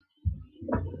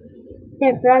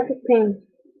The Frog Prince.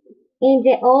 In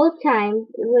the old times,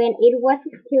 when it was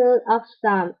still of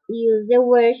some use the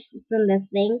words from the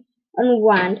thing on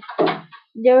one,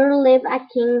 there lived a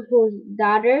king whose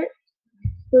daughters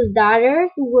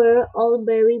were all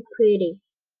very pretty,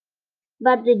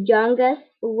 but the youngest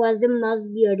was the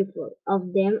most beautiful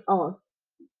of them all.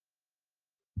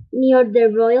 Near the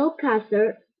royal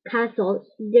castle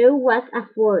there was a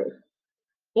forest,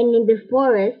 and in the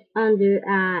forest, under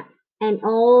an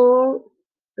old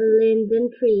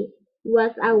linden tree,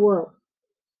 was a well.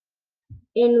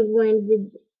 And when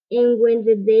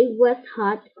the day was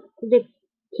hot, the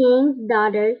king's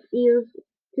daughters used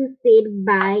to sit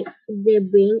by the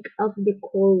brink of the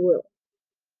cold well,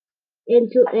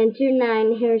 and to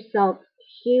entertain herself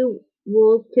she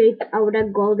would take out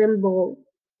a golden ball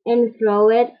and throw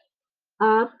it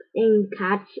up and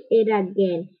catch it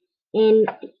again, and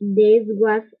this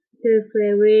was her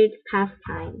favorite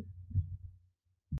pastime.